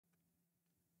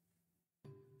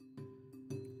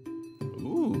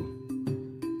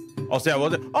Also, I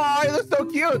wasn't. Oh, it looks so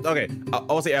cute. Okay.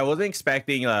 Also, I wasn't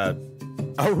expecting a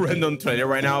random trailer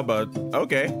right now, but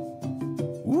okay.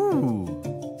 Ooh.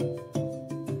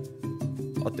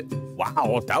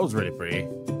 Wow, that was really pretty.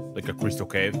 Like a crystal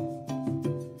cave.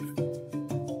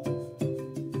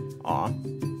 Aw.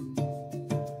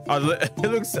 Oh, it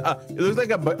looks like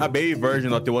a baby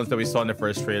version of the ones that we saw in the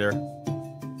first trailer.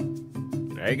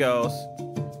 There he goes.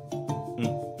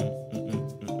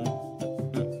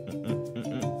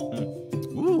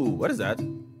 Ooh, what is that?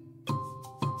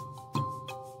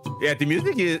 Yeah, the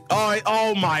music is.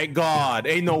 Oh my God!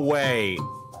 Ain't no way.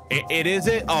 It is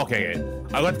it? Okay,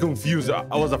 I got confused.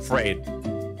 I was afraid.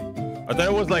 I thought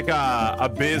it was like a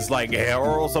abyss, like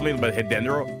arrow or something, but a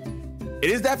dendro. It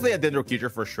is definitely a dendro creature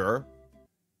for sure.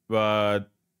 But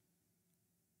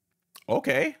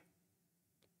okay,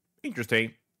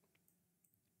 interesting.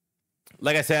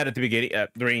 Like I said at the beginning,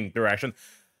 during the reaction,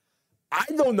 I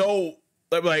don't know.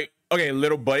 Like okay,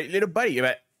 little buddy.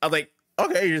 But I was like,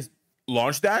 okay, you just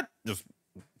launch that, just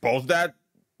post that,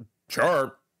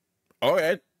 sure,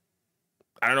 okay.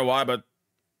 I don't know why, but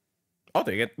I'll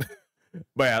take it.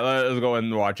 But yeah, let's go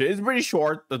and watch it. It's pretty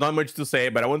short. There's not much to say,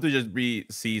 but I want to just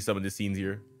see some of the scenes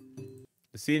here.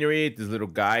 The scenery, this little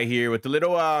guy here with the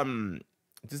little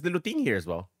this little thing here as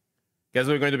well. Guess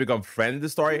we're going to become friends in the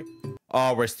story.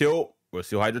 We're still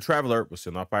Hydro Traveler. We're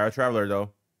still not Pyro Traveler though.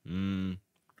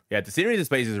 Yeah, the scenery in this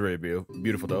place is really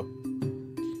beautiful though.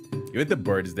 Even the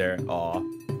bird is there. Aw.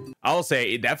 I'll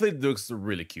say it definitely looks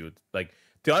really cute. Like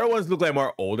the other ones look like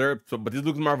more older, but this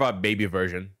looks more of a baby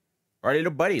version. Or a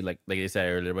little buddy, like they said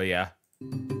earlier, but yeah.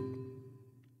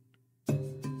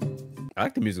 I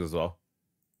like the music as well.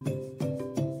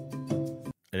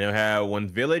 And then we have one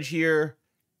village here.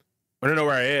 I don't know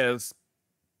where it is.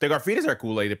 The graffitis are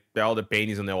cool, like all the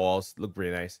paintings on the walls look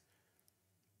pretty nice.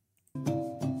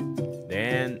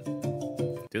 Then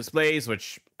this place,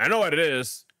 which I know what it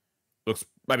is, looks.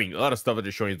 I mean, a lot of stuff that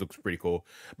they're showing looks pretty cool.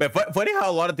 But funny how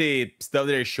a lot of the stuff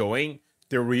that they're showing,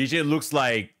 the region looks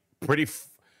like pretty,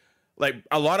 like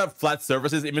a lot of flat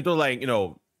surfaces. Even though, like, you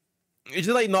know, it's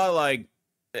just like not like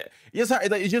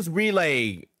it's just really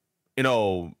like, you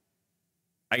know,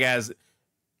 I guess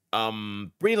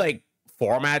pretty like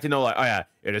format. You know, like, oh yeah,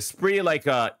 it is pretty like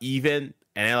even,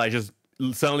 and then like just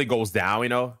suddenly goes down. You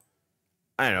know,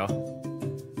 I don't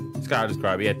know. It's kind of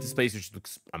describe it. Yeah, this place just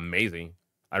looks amazing.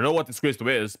 I don't know what this crystal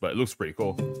is, but it looks pretty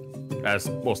cool. As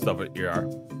most of it here are.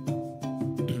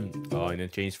 Oh, and then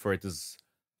change for it this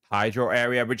hydro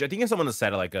area, which I think someone has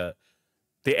said like the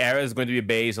area is going to be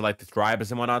based on like the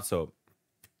tribes and whatnot. So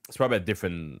it's probably a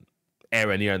different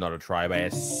area near another tribe. I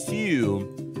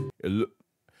assume.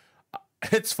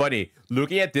 It's funny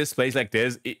looking at this place like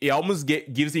this. It almost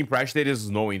gives the impression that it is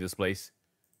snowing this place.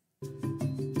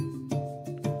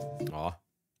 Aw.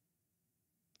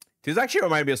 This actually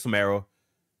reminds me of Sumeru.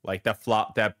 Like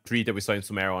that tree that we saw in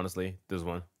Sumeru, honestly. This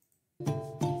one.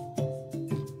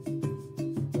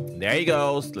 There he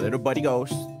goes. Little buddy goes.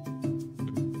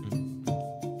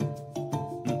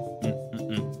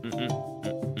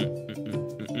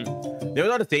 There was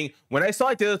another thing. When I saw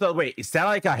it, I thought, wait, is that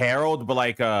like a herald, but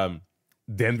like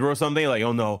dendro or something? Like,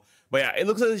 oh no. But yeah, it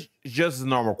looks like it's just a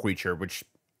normal creature, which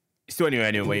still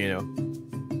anyway, you know.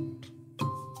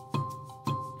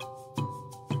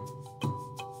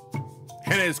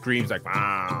 And it screams like,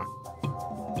 ah.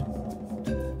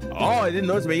 Oh, I didn't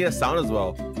notice making a sound as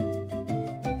well.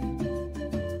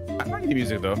 I like the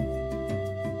music though.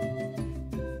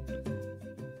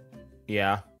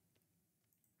 Yeah.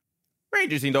 Very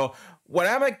interesting though. When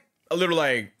I'm like a little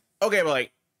like, okay, but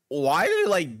like, why did they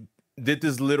like did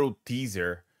this little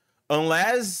teaser?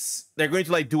 Unless they're going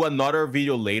to like do another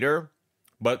video later,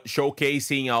 but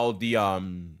showcasing all the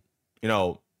you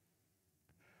know,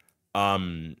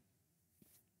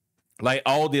 like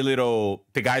all the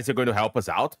guys are going to help us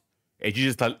out. It's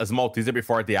just a small teaser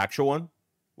before the actual one,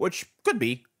 which could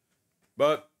be.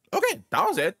 But okay, that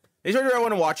was it. Thanks for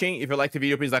everyone watching. If you like the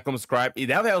video, please like, comment, subscribe. It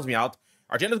definitely helps me out.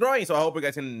 Our channel is growing, so I hope you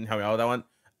guys can help me out with that one.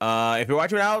 If you're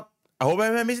watching it out, I hope you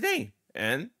have an amazing day.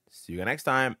 And see you next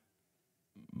time.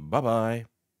 Bye-bye.